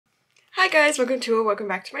Hi guys, welcome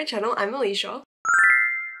back to my channel. I'm Alicia.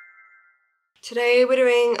 Today we're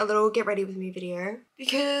doing a little get ready with me video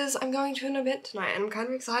because I'm going to an event tonight and I'm kind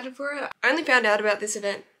of excited for it. I only found out about this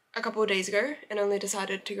event a couple of days ago and only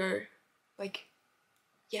decided to go like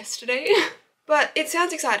yesterday. But it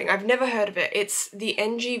sounds exciting. I've never heard of it. It's the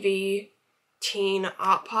NGV Teen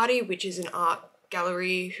Art Party, which is an art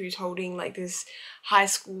gallery who's holding like this high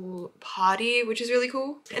school party, which is really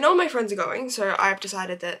cool. And all my friends are going, so I've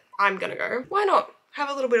decided that I'm gonna go. Why not? Have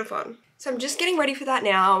a little bit of fun. So I'm just getting ready for that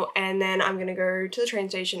now, and then I'm gonna go to the train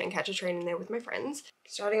station and catch a train in there with my friends.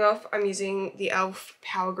 Starting off, I'm using the e.l.f.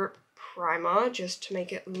 Power Grip Primer just to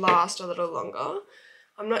make it last a little longer.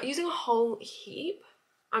 I'm not using a whole heap.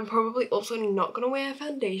 I'm probably also not gonna wear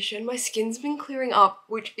foundation. My skin's been clearing up,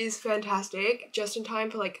 which is fantastic, just in time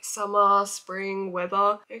for like summer, spring,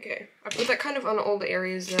 weather. Okay, I put that kind of on all the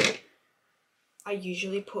areas that I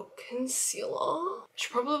usually put concealer. I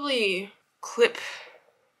should probably clip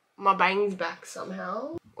my bangs back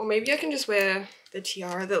somehow. Or maybe I can just wear the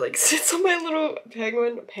tiara that like sits on my little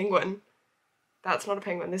penguin. That's not a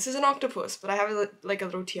penguin, this is an octopus, but I have like a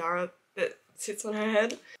little tiara that sits on her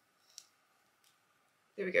head.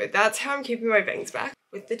 There we go. That's how I'm keeping my bangs back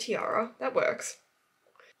with the tiara. That works.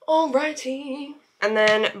 Alrighty. And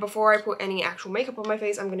then before I put any actual makeup on my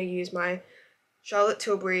face, I'm going to use my Charlotte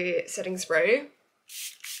Tilbury setting spray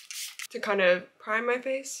to kind of prime my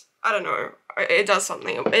face. I don't know. It does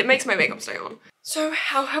something. It makes my makeup stay on. So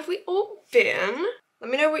how have we all been?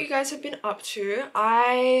 Let me know what you guys have been up to.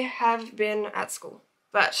 I have been at school,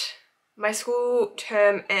 but my school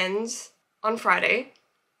term ends on Friday.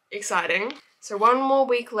 Exciting. So one more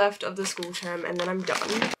week left of the school term and then I'm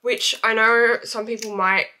done. Which I know some people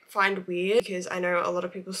might find weird because I know a lot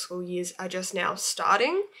of people's school years are just now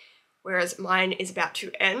starting, whereas mine is about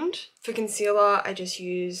to end. For concealer, I just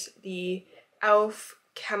use the e.l.f.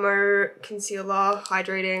 Camo Concealer,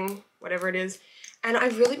 Hydrating, whatever it is. And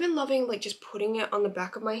I've really been loving like just putting it on the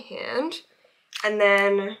back of my hand. And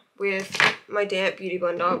then with my damp beauty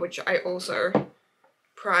blender, which I also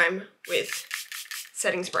prime with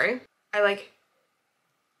setting spray, I like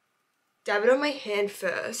dab it on my hand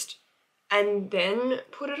first and then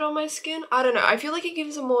put it on my skin. I don't know, I feel like it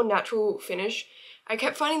gives a more natural finish. I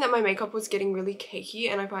kept finding that my makeup was getting really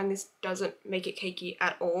cakey and I find this doesn't make it cakey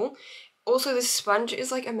at all. Also, this sponge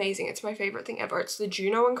is like amazing. It's my favorite thing ever. It's the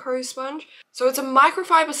Juno & Co sponge. So it's a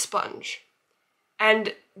microfiber sponge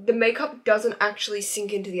and the makeup doesn't actually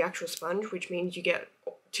sink into the actual sponge, which means you get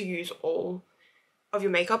to use all of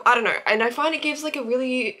your makeup. I don't know, and I find it gives like a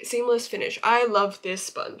really seamless finish. I love this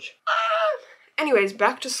sponge. Anyways,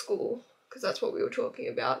 back to school, because that's what we were talking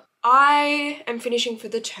about. I am finishing for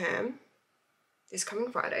the term this coming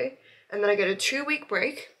Friday, and then I get a 2-week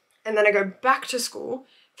break, and then I go back to school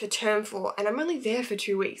for term 4, and I'm only there for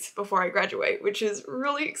 2 weeks before I graduate, which is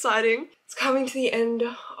really exciting. It's coming to the end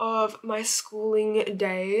of my schooling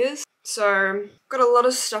days. So, got a lot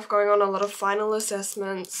of stuff going on, a lot of final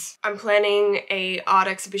assessments. I'm planning a art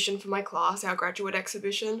exhibition for my class, our graduate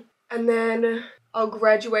exhibition. And then I'll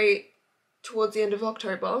graduate towards the end of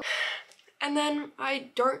October. And then I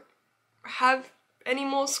don't have any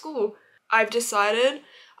more school. I've decided,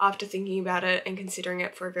 after thinking about it and considering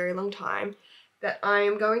it for a very long time, that I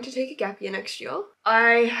am going to take a gap year next year.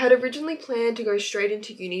 I had originally planned to go straight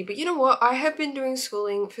into uni, but you know what? I have been doing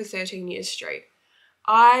schooling for 13 years straight.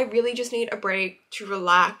 I really just need a break to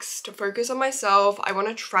relax, to focus on myself. I want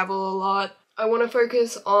to travel a lot. I want to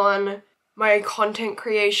focus on my content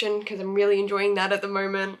creation because I'm really enjoying that at the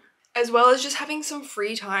moment, as well as just having some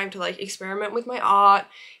free time to like experiment with my art,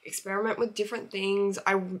 experiment with different things.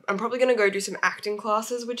 I'm probably going to go do some acting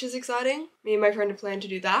classes, which is exciting. Me and my friend have planned to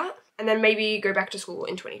do that, and then maybe go back to school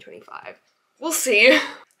in 2025. We'll see.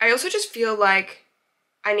 I also just feel like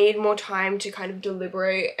I need more time to kind of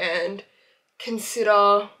deliberate and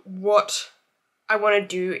consider what I want to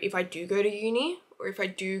do if I do go to uni or if I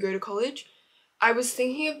do go to college. I was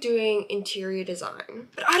thinking of doing interior design,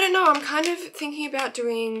 but I don't know, I'm kind of thinking about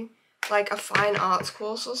doing like a fine arts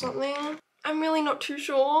course or something. I'm really not too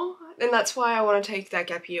sure, and that's why I want to take that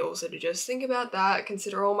gap year also, to just think about that,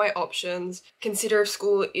 consider all my options, consider if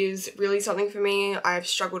school is really something for me. I've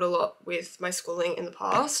struggled a lot with my schooling in the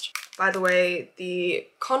past. By the way, the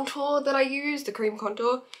contour that I use, the cream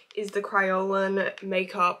contour, is the Kryolan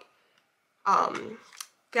makeup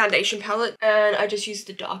foundation palette, and I just use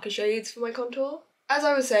the darker shades for my contour. As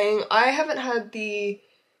I was saying, I haven't had the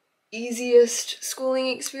easiest schooling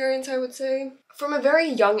experience, I would say. From a very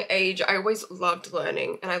young age, I always loved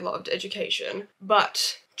learning and I loved education,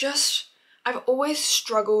 but just I've always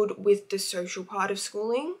struggled with the social part of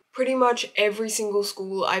schooling. Pretty much every single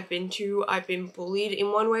school I've been to, I've been bullied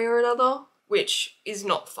in one way or another, which is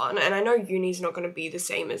not fun. And I know uni's not going to be the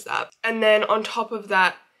same as that. And then on top of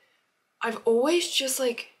that, I've always just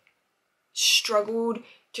like struggled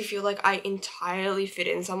to feel like I entirely fit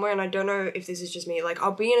in somewhere. And I don't know if this is just me. Like,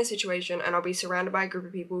 I'll be in a situation and I'll be surrounded by a group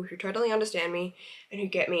of people who totally understand me and who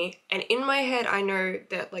get me. And in my head, I know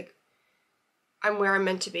that like I'm where I'm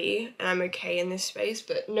meant to be and I'm okay in this space.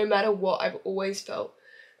 But no matter what, I've always felt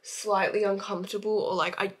slightly uncomfortable or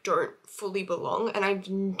like I don't fully belong. And I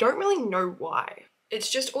don't really know why. It's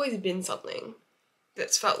just always been something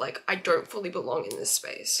that's felt like I don't fully belong in this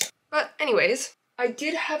space. But anyways, I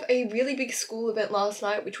did have a really big school event last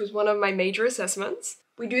night, which was one of my major assessments.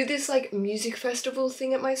 We do this like music festival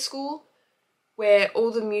thing at my school where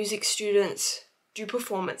all the music students do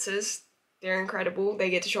performances. They're incredible. They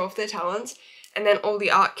get to show off their talents. And then all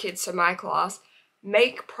the art kids, so my class,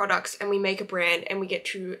 make products and we make a brand and we get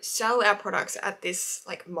to sell our products at this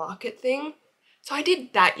like market thing. So I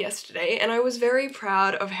did that yesterday and I was very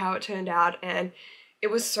proud of how it turned out, and it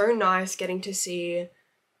was so nice getting to see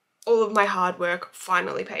all of my hard work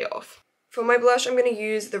finally pay off. For my blush, I'm going to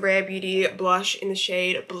use the Rare Beauty blush in the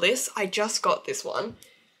shade Bliss. I just got this one.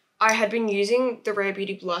 I had been using the Rare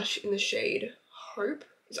Beauty blush in the shade Hope.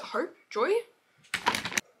 Is it Hope? Joy?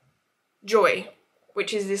 Joy,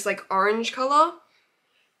 which is this like orange color.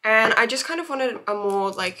 And I just kind of wanted a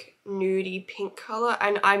more like nudie pink color,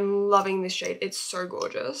 and I'm loving this shade. It's so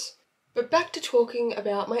gorgeous. But back to talking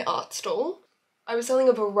about my art stall. I was selling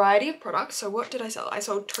a variety of products. So what did I sell? I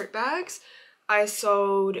sold tote bags, I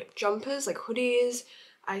sold jumpers like hoodies,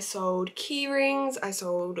 I sold key rings, I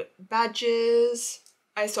sold badges,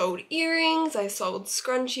 I sold earrings, I sold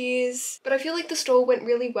scrunchies. But I feel like the store went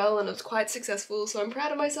really well and it was quite successful, so I'm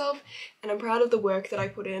proud of myself and I'm proud of the work that I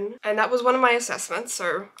put in. And that was one of my assessments,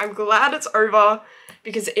 so I'm glad it's over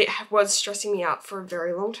because it was stressing me out for a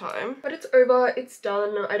very long time. But it's over, it's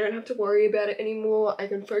done, I don't have to worry about it anymore. I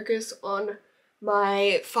can focus on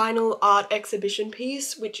my final art exhibition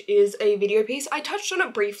piece, which is a video piece. I touched on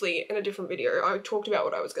it briefly in a different video. I talked about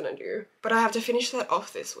what I was gonna do, but I have to finish that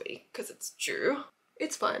off this week because it's due.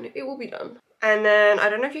 It's fine, it will be done. And then, I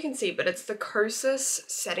don't know if you can see, but it's the Kosas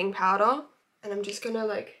setting powder. And I'm just gonna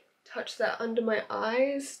like touch that under my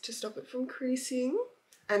eyes to stop it from creasing.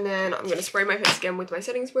 And then I'm gonna spray my face again with my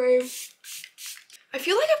setting spray. I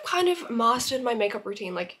feel like I've kind of mastered my makeup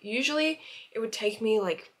routine. Like usually it would take me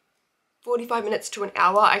like 45 minutes to an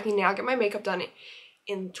hour. I can now get my makeup done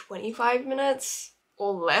in 25 minutes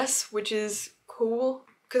or less, which is cool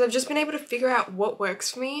because I've just been able to figure out what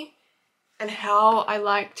works for me and how I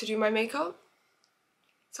like to do my makeup.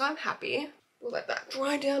 So I'm happy. We'll let that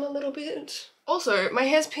dry down a little bit. Also, my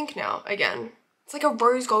hair's pink now again. It's like a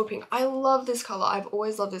rose gold pink. I love this color. I've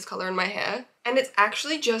always loved this color in my hair. And it's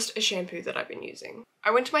actually just a shampoo that I've been using.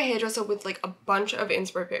 I went to my hairdresser with like a bunch of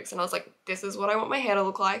inspo pics and I was like, this is what I want my hair to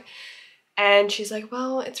look like. And she's like,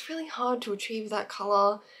 well, it's really hard to achieve that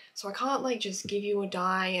color, so I can't like just give you a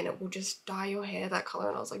dye and it will just dye your hair that color.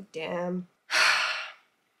 And I was like, damn.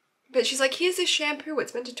 But she's like, here's this shampoo,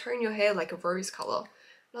 it's meant to tone your hair like a rose color.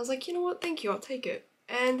 And I was like, you know what, thank you, I'll take it.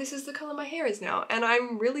 And this is the color my hair is now, and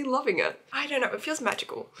I'm really loving it. I don't know, it feels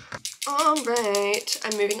magical. Alright,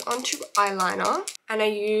 I'm moving on to eyeliner, and I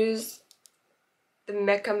use the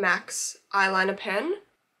Mecca Max eyeliner pen.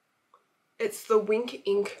 It's the Wink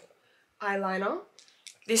Ink eyeliner.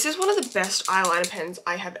 This is one of the best eyeliner pens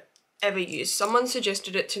I have ever used. Someone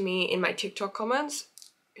suggested it to me in my TikTok comments.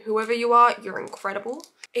 Whoever you are, you're incredible.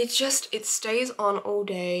 It's just, it stays on all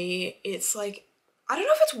day. It's like, I don't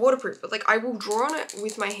know if it's waterproof, but like I will draw on it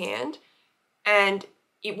with my hand and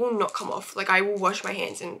it will not come off. Like I will wash my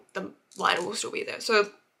hands and the liner will still be there. So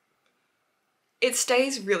it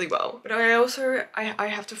stays really well. But I also, I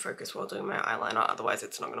have to focus while doing my eyeliner, otherwise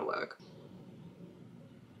it's not gonna work.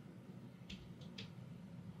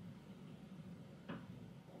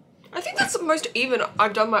 I think that's the most even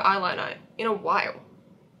I've done my eyeliner in a while.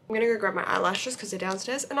 I'm gonna go grab my eyelashes because they're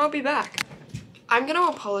downstairs and I'll be back. I'm gonna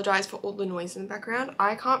apologize for all the noise in the background.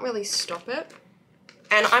 I can't really stop it.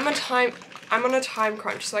 And I'm on a time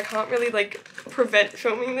crunch, so I can't really like prevent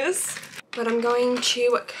filming this. But I'm going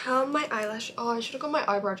to curl my eyelash. Oh, I should have got my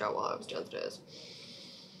eyebrow gel while I was downstairs.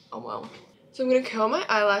 Oh well. So I'm gonna curl my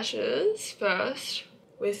eyelashes first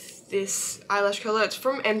with this eyelash curler. It's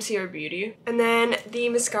from MCO Beauty. And then the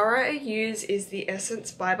mascara I use is the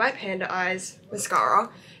Essence Bye Bye Panda Eyes mascara.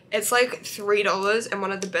 It's like $3 and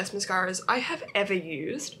one of the best mascaras I have ever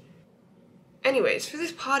used. Anyways, for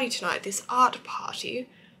this party tonight, this art party,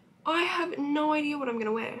 I have no idea what I'm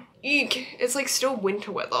gonna wear. Eek, it's like still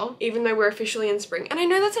winter weather, even though we're officially in spring. And I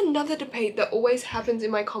know that's another debate that always happens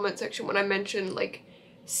in my comment section when I mention like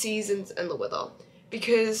seasons and the weather,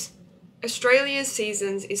 because Australia's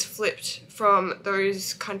seasons is flipped from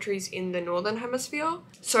those countries in the northern hemisphere.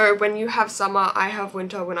 So when you have summer, I have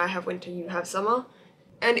winter. When I have winter, you have summer.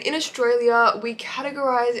 And in Australia, we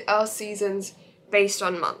categorize our seasons based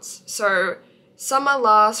on months. So summer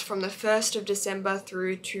lasts from the 1st of December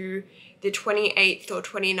through to the 28th or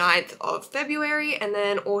 29th of February, and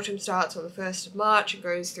then autumn starts on the 1st of March and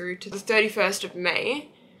goes through to the 31st of May,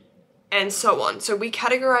 and so on. So we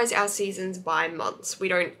categorize our seasons by months. We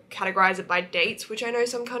don't categorize it by dates, which I know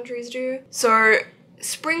some countries do. So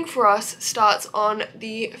spring for us starts on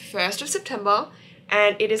the 1st of September,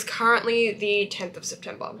 and it is currently the 10th of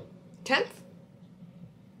September. 10th?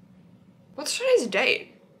 What's today's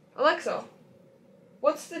date? Alexa,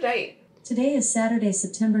 what's the date? Today is Saturday,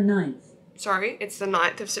 September 9th. Sorry, it's the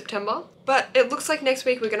 9th of September. But it looks like next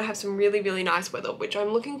week we're gonna have some really, really nice weather, which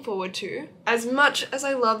I'm looking forward to. As much as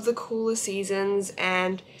I love the cooler seasons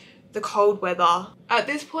and the cold weather, at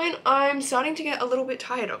this point I'm starting to get a little bit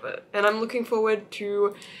tired of it. And I'm looking forward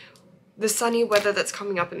to the sunny weather that's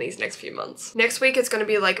coming up in these next few months. Next week it's going to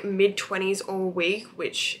be like mid-20s all week,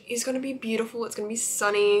 which is going to be beautiful. It's going to be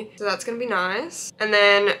sunny, so that's going to be nice. And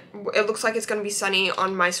then it looks like it's going to be sunny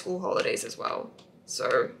on my school holidays as well.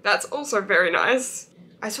 So that's also very nice.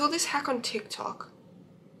 I saw this hack on TikTok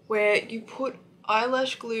where you put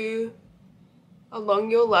eyelash glue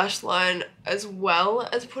along your lash line as well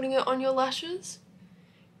as putting it on your lashes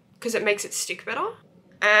because it makes it stick better.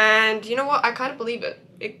 And you know what? I kind of believe it.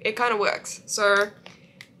 It kind of works. So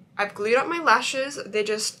I've glued up my lashes. They're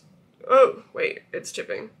just, oh wait, it's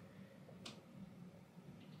chipping.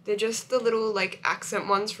 They're just the little like accent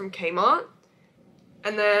ones from Kmart.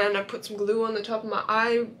 And then I put some glue on the top of my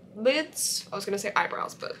eyelids. I was gonna say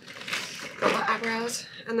eyebrows, but not my eyebrows.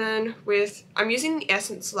 And then I'm using the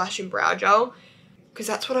Essence Lash and Brow Gel because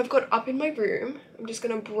that's what I've got up in my room. I'm just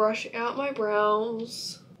gonna brush out my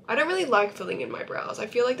brows. I don't really like filling in my brows. I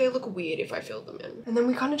feel like they look weird if I fill them in. And then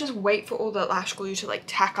we kind of just wait for all the lash glue to like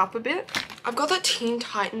tack up a bit. I've got that Teen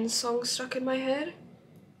Titans song stuck in my head.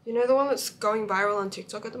 You know, the one that's going viral on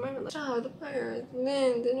TikTok at the moment? Like, oh, the pirate,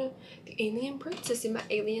 the alien princess in my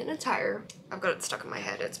alien attire. I've got it stuck in my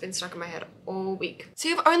head. It's been stuck in my head all week.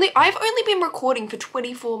 See, I've only been recording for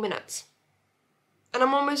 24 minutes. And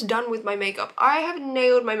I'm almost done with my makeup. I have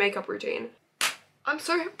nailed my makeup routine. I'm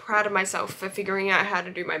so proud of myself for figuring out how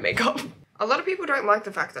to do my makeup. A lot of people don't like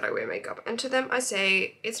the fact that I wear makeup, and to them I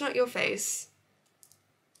say, it's not your face.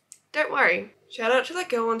 Don't worry. Shout out to that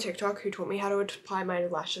girl on TikTok who taught me how to apply my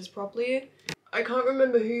lashes properly. I can't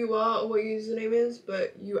remember who you are or what your username is,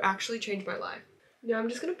 but you actually changed my life. Now I'm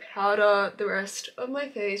just gonna powder the rest of my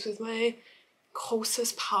face with my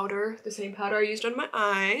Kosas powder, the same powder I used on my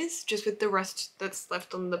eyes, just with the rest that's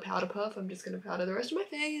left on the powder puff. I'm just gonna powder the rest of my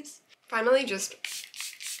face. Finally, just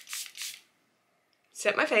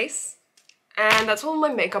set my face, and that's all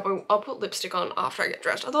my makeup. I'll put lipstick on after I get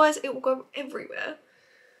dressed, otherwise it will go everywhere.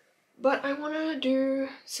 But I want to do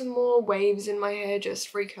some more waves in my hair,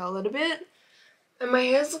 just recurl it a bit. And my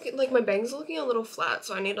hair's looking, like my bangs are looking a little flat,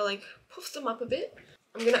 so I need to like puff them up a bit.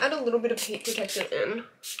 I'm gonna add a little bit of heat protectant in,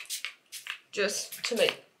 just to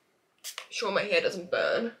make sure my hair doesn't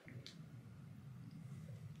burn.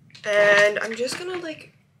 And I'm just gonna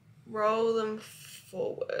like roll them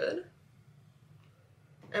forward,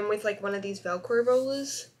 and with like one of these Velcro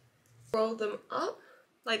rollers, roll them up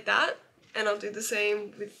like that. And I'll do the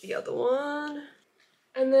same with the other one.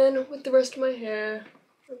 And then with the rest of my hair,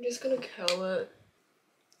 I'm just gonna curl it.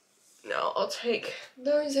 Now I'll take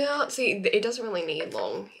those out. See, it doesn't really need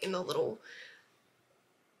long in the little,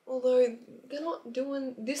 although they're not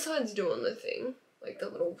doing, this side's doing the thing, like the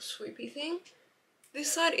little swoopy thing. This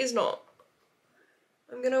side is not.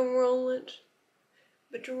 I'm gonna roll it,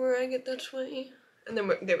 but drag it that way. And then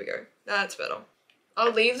there we go. That's better.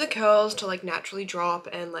 I'll leave the curls to like naturally drop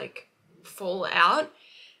and like fall out,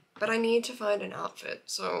 but I need to find an outfit.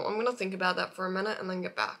 So I'm gonna think about that for a minute and then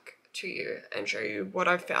get back to you and show you what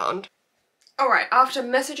I've found. Alright, after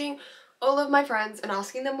messaging all of my friends and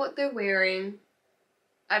asking them what they're wearing,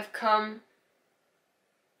 I've come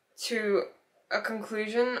to a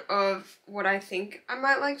conclusion of what I think I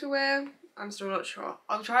might like to wear. I'm still not sure.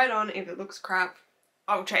 I'll try it on. If it looks crap,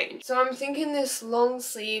 I'll change. So I'm thinking this long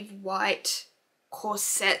sleeve white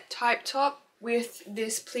corset type top with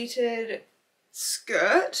this pleated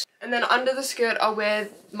skirt. And then under the skirt I'll wear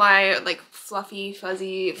my like fluffy,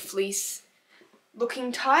 fuzzy, fleece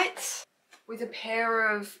looking tights with a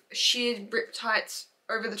pair of sheer rip tights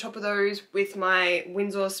over the top of those with my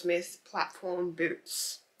Windsor Smith platform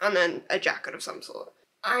boots. And then a jacket of some sort.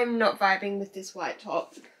 I'm not vibing with this white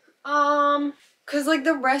top. Cause like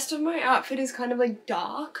the rest of my outfit is kind of like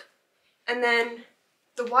dark. And then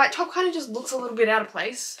the white top kind of just looks a little bit out of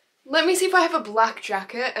place. Let me see if I have a black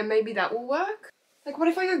jacket and maybe that will work. Like what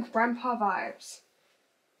if I go grandpa vibes?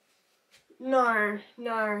 No.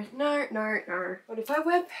 What if I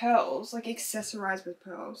wear pearls, like accessorize with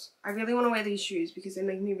pearls? I really want to wear these shoes because they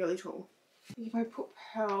make me really tall. If I put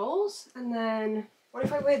pearls and then what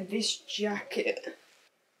if I wear this jacket?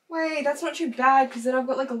 Wait, that's not too bad because then I've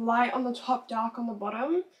got like a light on the top, dark on the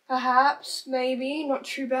bottom. Perhaps, maybe, not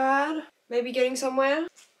too bad. Maybe getting somewhere.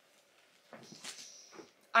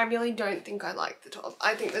 I really don't think I like the top.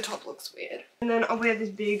 I think the top looks weird. And then I'll wear this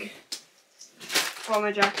big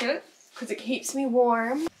bomber jacket because it keeps me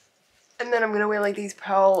warm. And then I'm gonna wear like these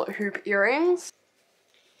pearl hoop earrings.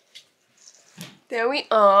 There we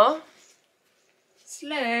are.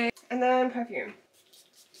 Slay. And then perfume.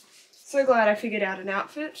 So glad I figured out an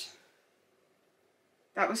outfit.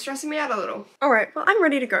 That was stressing me out a little. Alright, well I'm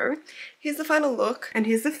ready to go. Here's the final look and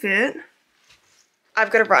here's the fit.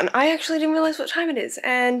 I've got to run. I actually didn't realize what time it is,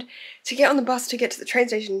 and to get on the bus to get to the train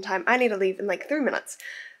station in time, I need to leave in like 3 minutes.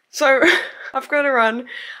 So I've got to run.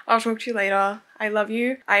 I'll talk to you later. I love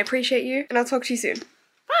you. I appreciate you, and I'll talk to you soon.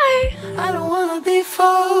 Bye! I don't wanna be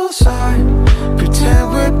false, I pretend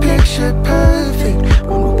we're picture perfect.